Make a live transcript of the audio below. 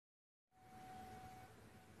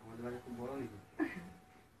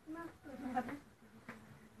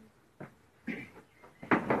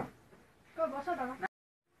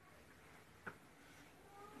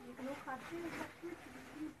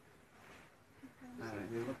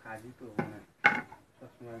যেগুলো কাজই তো মানে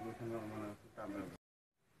সবসময় গোছানো মানে তারপরে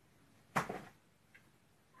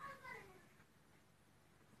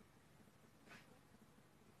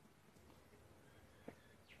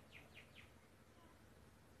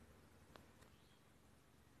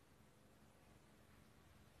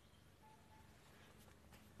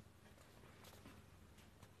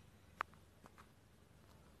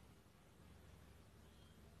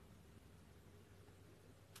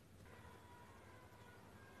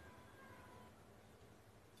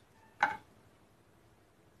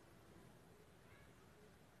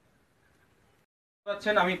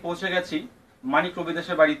পাচ্ছেন আমি পৌঁছে গেছি মানিক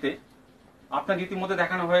রবিদাসের বাড়িতে। আপনাকে ইতিমধ্যে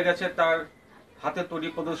দেখানো হয়ে গেছে তার হাতে তৈরি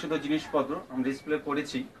প্রদর্শিত জিনিসপত্র আমি ডিসপ্লে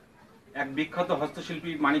করেছি। এক বিখ্যাত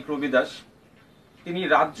হস্তশিল্পী মানিক রবিদাস, তিনি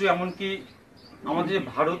রাজ্য এমনকি আমাদের যে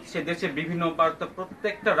ভারত সে দেশের বিভিন্ন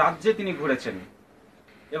প্রত্যেকটা রাজ্যে তিনি ঘুরেছেন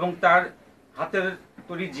এবং তার হাতের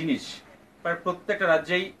তৈরি জিনিস প্রায় প্রত্যেকটা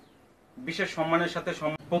রাজ্যেই বিশেষ সম্মানের সাথে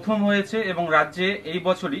প্রথম হয়েছে এবং রাজ্যে এই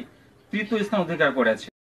বছরই তৃতীয় স্থান অধিকার করেছে।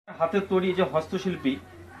 হাতের তৈরি যে হস্তশিল্পী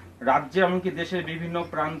রাজ্যে এমনকি দেশের বিভিন্ন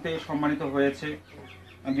প্রান্তে সম্মানিত হয়েছে,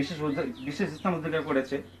 বিশেষ বিশেষ স্থান অধিকার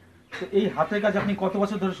করেছে। তো এই হাতের কাজ আপনি কত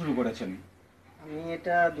বছর ধরে শুরু করেছেন? আমি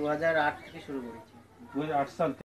এটা 2008 থেকে শুরু করেছি। 2008 সাল।